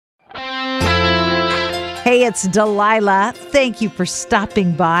Hey, it's Delilah. Thank you for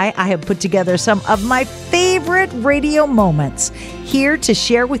stopping by. I have put together some of my favorite radio moments here to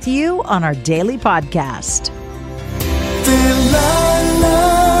share with you on our daily podcast. Delilah.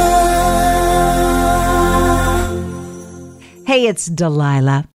 Hey, it's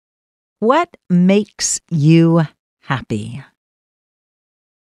Delilah. What makes you happy?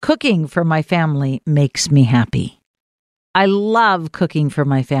 Cooking for my family makes me happy. I love cooking for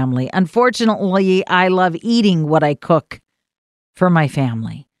my family. Unfortunately, I love eating what I cook for my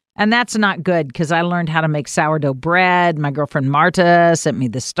family. And that's not good because I learned how to make sourdough bread. My girlfriend Marta sent me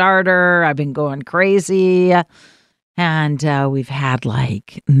the starter. I've been going crazy. And we've had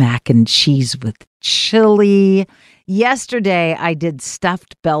like mac and cheese with chili. Yesterday, I did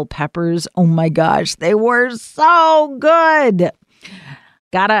stuffed bell peppers. Oh my gosh, they were so good.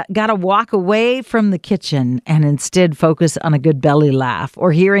 Gotta walk away from the kitchen and instead focus on a good belly laugh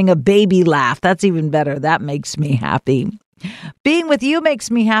or hearing a baby laugh. That's even better. That makes me happy. Being with you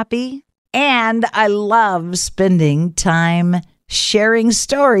makes me happy. And I love spending time sharing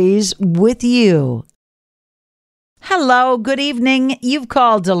stories with you. Hello, good evening. You've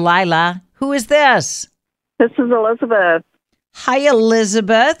called Delilah. Who is this? This is Elizabeth. Hi,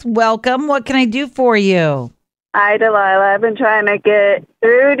 Elizabeth. Welcome. What can I do for you? Hi, Delilah. I've been trying to get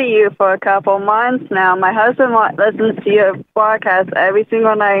through to you for a couple months now. My husband listens to your podcast every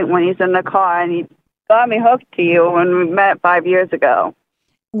single night when he's in the car, and he got me hooked to you when we met 5 years ago.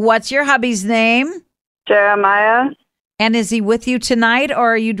 What's your hubby's name? Jeremiah. And is he with you tonight,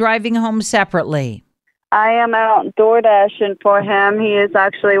 or are you driving home separately? I am out door dashing for him. He is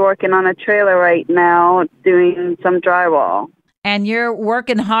actually working on a trailer right now doing some drywall. And you're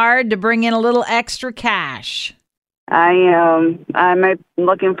working hard to bring in a little extra cash. I am. I'm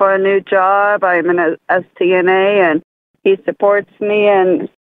looking for a new job. I'm an STNA, and he supports me and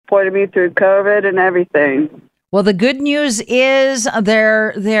supported me through COVID and everything. Well, the good news is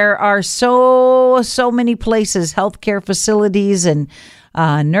there are so many places, healthcare facilities and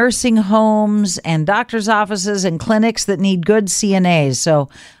nursing homes and doctor's offices and clinics that need good CNAs. So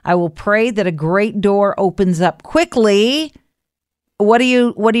I will pray that a great door opens up quickly. What are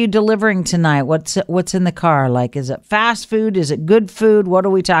you delivering tonight? What's in the car? Like, is it fast food? Is it good food? What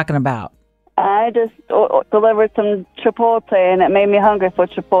are we talking about? I just delivered some Chipotle, and it made me hungry for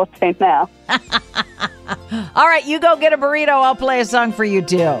Chipotle now. All right, you go get a burrito. I'll play a song for you,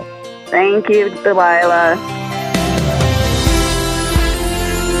 too. Thank you, Delilah.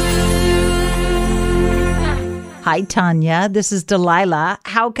 Hi, Tanya. This is Delilah.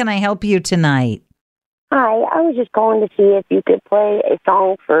 How can I help you tonight? Hi, I was just calling to see if you could play a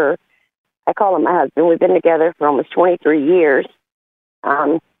song for, I call him my husband. We've been together for almost 23 years.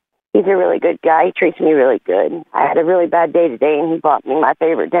 He's a really good guy. He treats me really good. I had a really bad day today, and he bought me my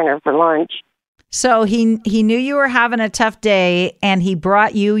favorite dinner for lunch. So he knew you were having a tough day, and he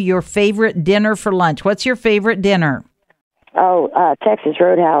brought you your favorite dinner for lunch. What's your favorite dinner? Oh, Texas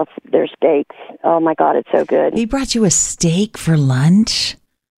Roadhouse, their steaks. Oh, my God, it's so good. He brought you a steak for lunch?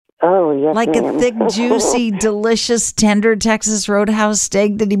 Oh, yes, like ma'am. A thick, juicy, delicious, tender Texas Roadhouse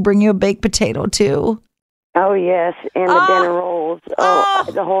steak. Did he bring you a baked potato, too? Oh, yes, and the dinner rolls.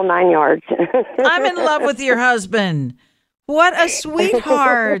 The whole 9 yards. I'm in love with your husband. What a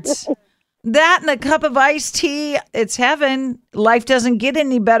sweetheart. That and a cup of iced tea, it's heaven. Life doesn't get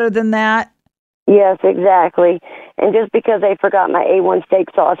any better than that. Yes, exactly. And just because they forgot my A1 steak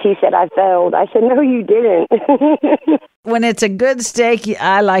sauce, he said I failed. I said, no, you didn't. When it's a good steak,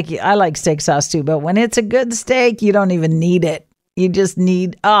 I like steak sauce too, but when it's a good steak, you don't even need it. You just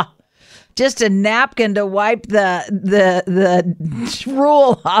need just a napkin to wipe the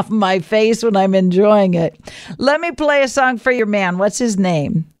drool off my face when I'm enjoying it. Let me play a song for your man. What's his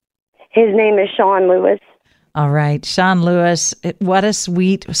name? His name is Sean Lewis. All right, Sean Lewis. What a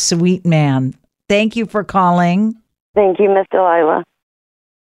sweet, sweet man. Thank you for calling. Thank you, Miss Delilah.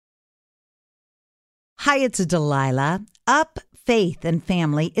 Hi, it's Delilah. Up Faith and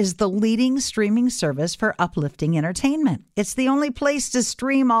Family is the leading streaming service for uplifting entertainment. It's the only place to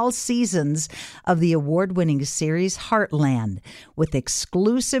stream all seasons of the award-winning series Heartland with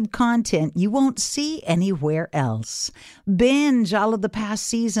exclusive content you won't see anywhere else. Binge all of the past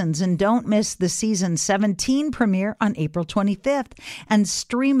seasons and don't miss the season 17 premiere on April 25th and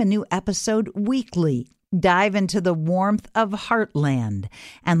stream a new episode weekly. Dive into the warmth of Heartland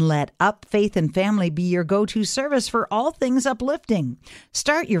and let Up Faith and Family be your go-to service for all things uplifting.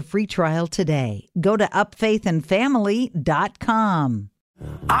 Start your free trial today. Go to upfaithandfamily.com.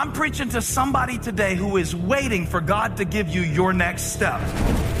 I'm preaching to somebody today who is waiting for God to give you your next step.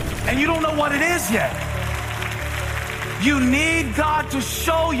 And you don't know what it is yet. You need God to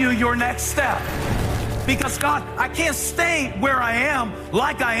show you your next step. Because God, I can't stay where I am,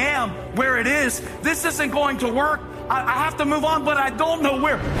 like I am, where it is. This isn't going to work. I have to move on, but I don't know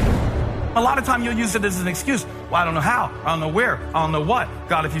where. A lot of time you'll use it as an excuse. Well, I don't know how. I don't know where. I don't know what.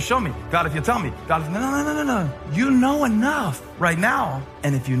 God, if you show me. God, if you tell me. God, if... No. You know enough right now.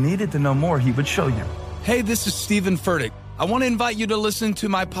 And if you needed to know more, he would show you. Hey, this is Stephen Furtick. I want to invite you to listen to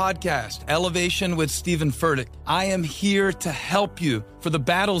my podcast, Elevation with Stephen Furtick. I am here to help you for the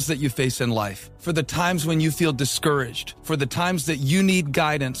battles that you face in life, for the times when you feel discouraged, for the times that you need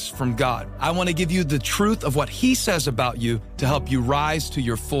guidance from God. I want to give you the truth of what he says about you to help you rise to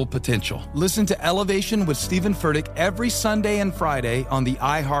your full potential. Listen to Elevation with Stephen Furtick every Sunday and Friday on the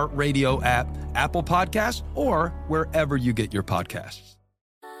iHeartRadio app, Apple Podcasts, or wherever you get your podcasts.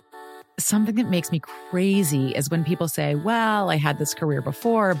 Something that makes me crazy is when people say, well, I had this career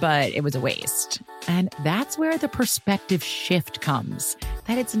before, but it was a waste. And that's where the perspective shift comes,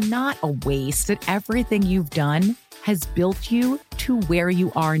 that it's not a waste, that everything you've done has built you to where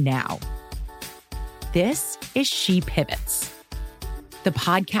you are now. This is She Pivots, the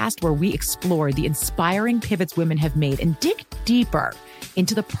podcast where we explore the inspiring pivots women have made and dig deeper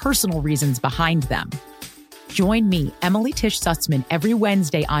into the personal reasons behind them. Join me, Emily Tish Sussman, every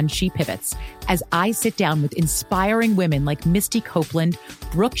Wednesday on She Pivots as I sit down with inspiring women like Misty Copeland,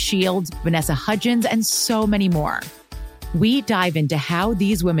 Brooke Shields, Vanessa Hudgens, and so many more. We dive into how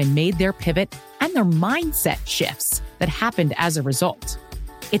these women made their pivot and their mindset shifts that happened as a result.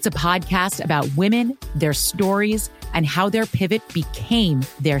 It's a podcast about women, their stories, and how their pivot became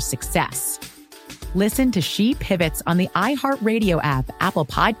their success. Listen to She Pivots on the iHeartRadio app, Apple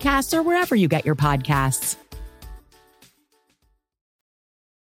Podcasts, or wherever you get your podcasts.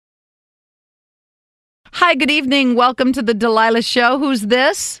 Hi, good evening. Welcome to the Delilah Show. Who's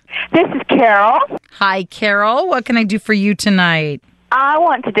this? This is Carol. Hi, Carol. What can I do for you tonight? I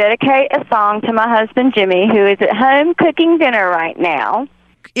want to dedicate a song to my husband, Jimmy, who is at home cooking dinner right now.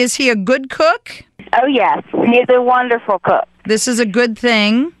 Is he a good cook? Oh, yes. He's a wonderful cook. This is a good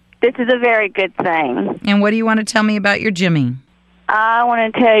thing. This is a very good thing. And what do you want to tell me about your Jimmy? I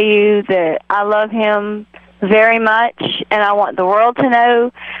want to tell you that I love him very much, and I want the world to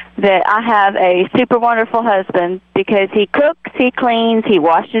know that I have a super wonderful husband because he cooks, he cleans, he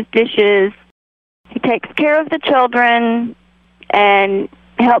washes dishes, he takes care of the children, and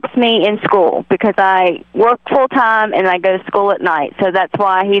helps me in school because I work full-time and I go to school at night, so that's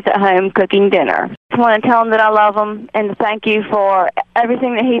why he's at home cooking dinner. I want to tell him that I love him and to thank you for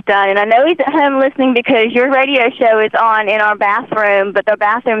everything that he's done. And I know he's at home listening because your radio show is on in our bathroom, but the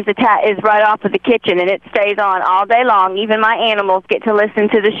bathroom's is right off of the kitchen, and it stays on all day long. Even my animals get to listen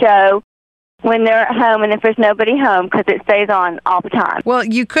to the show when they're at home and if there's nobody home because it stays on all the time. Well,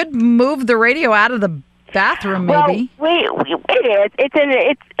 you could move the radio out of the bathroom, maybe. Well, it is.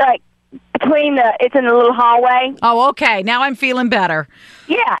 It's like it's in the little hallway. Oh, okay. Now I'm feeling better.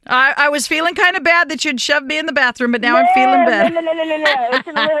 Yeah. I was feeling kind of bad that you'd shoved me in the bathroom, but now I'm feeling better. No. It's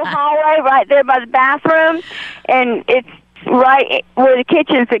in the little hallway right there by the bathroom, and it's right where the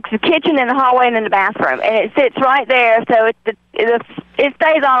kitchen is. It's the kitchen and the hallway and then the bathroom, and it sits right there, so it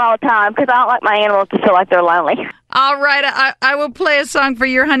stays on all the time because I don't like my animals to feel like they're lonely. All right, I will play a song for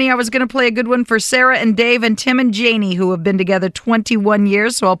you, honey. I was going to play a good one for Sarah and Dave and Tim and Janie, who have been together 21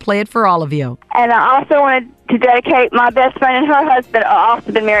 years, so I'll play it for all of you. And I also wanted to dedicate my best friend and her husband, are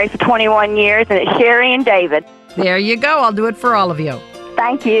also been married for 21 years, and it's Sherry and David. There you go. I'll do it for all of you.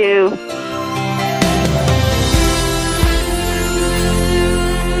 Thank you.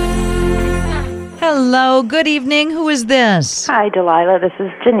 Hello, good evening. Who is this? Hi, Delilah. This is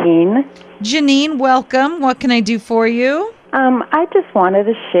Janine. Janine, welcome. What can I do for you? I just wanted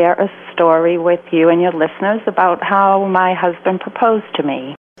to share a story with you and your listeners about how my husband proposed to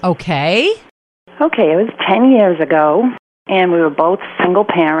me. Okay. Okay, it was 10 years ago, and we were both single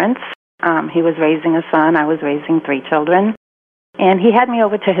parents. He was raising a son. I was raising 3 children. And he had me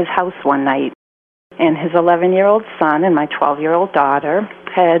over to his house one night, and his 11-year-old son and my 12-year-old daughter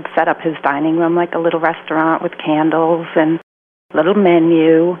had set up his dining room like a little restaurant with candles and little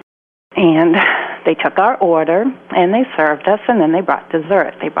menu. And they took our order, and they served us, and then they brought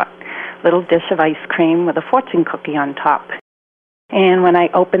dessert. They brought a little dish of ice cream with a fortune cookie on top. And when I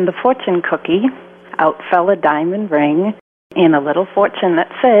opened the fortune cookie, out fell a diamond ring and a little fortune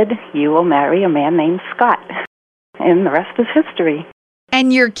that said, "You will marry a man named Scott." And the rest is history.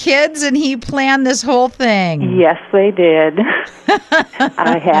 And your kids and he planned this whole thing? Yes, they did.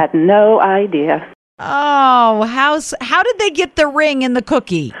 I had no idea. Oh, how did they get the ring in the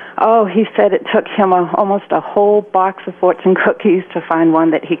cookie? Oh, he said it took him almost a whole box of fortune cookies to find one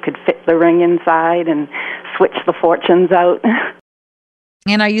that he could fit the ring inside and switch the fortunes out.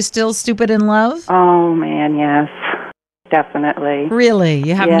 And are you still stupid in love? Oh, man, yes. Definitely. Really?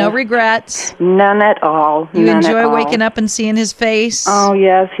 You have Yes. no regrets? None at all. You None enjoy at all. waking up and seeing his face? Oh,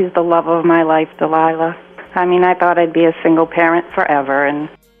 yes. He's the love of my life, Delilah. I mean, I thought I'd be a single parent forever and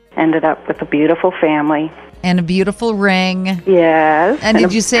ended up with a beautiful family. And a beautiful ring. Yes. And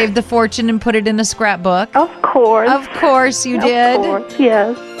did you save the fortune and put it in a scrapbook? Of course. Of course you did. Of course,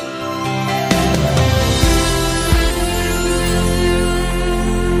 yes.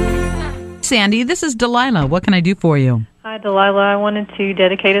 Sandy, this is Delilah. What can I do for you? Hi, Delilah. I wanted to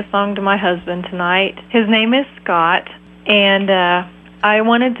dedicate a song to my husband tonight. His name is Scott, and I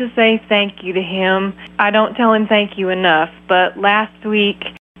wanted to say thank you to him. I don't tell him thank you enough, but last week,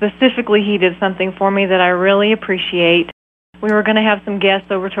 specifically, he did something for me that I really appreciate. We were going to have some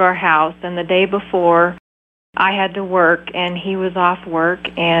guests over to our house, and the day before, I had to work, and he was off work,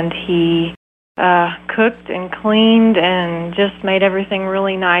 and he cooked and cleaned and just made everything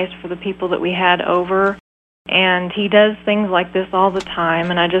really nice for the people that we had over. And he does things like this all the time,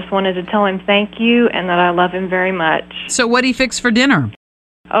 and I just wanted to tell him thank you and that I love him very much. So what did he fix for dinner?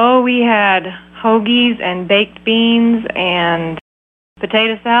 Oh, we had hoagies and baked beans and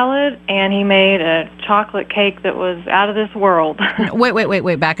potato salad, and he made a chocolate cake that was out of this world.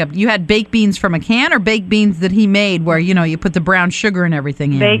 Wait, back up. You had baked beans from a can or baked beans that he made where, you put the brown sugar and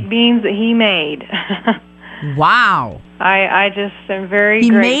everything in? Baked beans that he made. Wow. I just am very He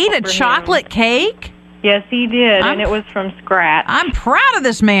grateful made a for chocolate him. cake? Yes, he did, and it was from scratch. I'm proud of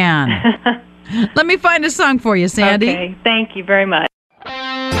this man. Let me find a song for you, Sandy. Okay, thank you very much.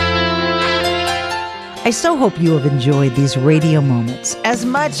 I so hope you have enjoyed these radio moments as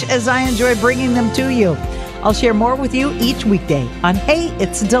much as I enjoy bringing them to you. I'll share more with you each weekday on Hey,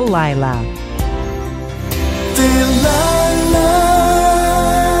 It's Delilah.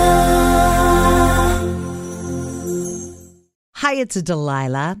 Hi, it's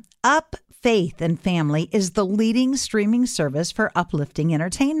Delilah. Up Faith and Family is the leading streaming service for uplifting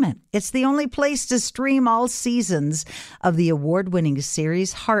entertainment. It's the only place to stream all seasons of the award-winning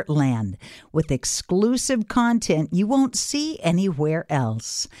series Heartland with exclusive content you won't see anywhere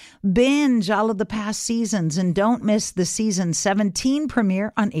else. Binge all of the past seasons and don't miss the season 17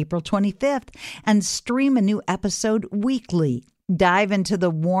 premiere on April 25th and stream a new episode weekly. Dive into the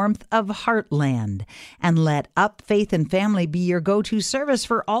warmth of Heartland and let Up Faith and Family be your go-to service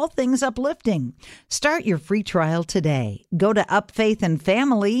for all things uplifting. Start your free trial today. Go to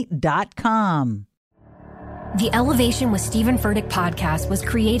upfaithandfamily.com. The Elevation with Stephen Furtick podcast was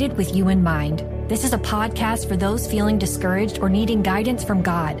created with you in mind. This is a podcast for those feeling discouraged or needing guidance from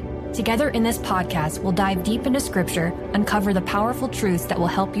God. Together in this podcast, we'll dive deep into Scripture, uncover the powerful truths that will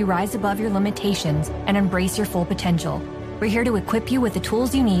help you rise above your limitations and embrace your full potential. We're here to equip you with the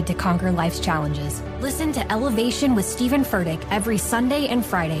tools you need to conquer life's challenges. Listen to Elevation with Stephen Furtick every Sunday and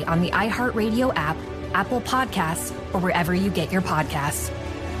Friday on the iHeartRadio app, Apple Podcasts, or wherever you get your podcasts.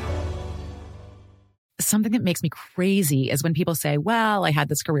 Something that makes me crazy is when people say, well, I had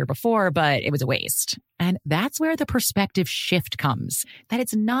this career before, but it was a waste. And that's where the perspective shift comes, that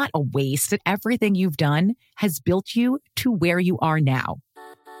it's not a waste, that everything you've done has built you to where you are now.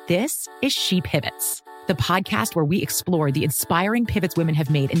 This is She Pivots, the podcast where we explore the inspiring pivots women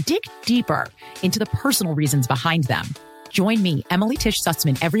have made and dig deeper into the personal reasons behind them. Join me, Emily Tish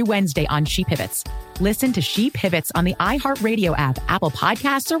Sussman, every Wednesday on She Pivots. Listen to She Pivots on the iHeartRadio app, Apple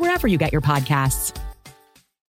Podcasts, or wherever you get your podcasts.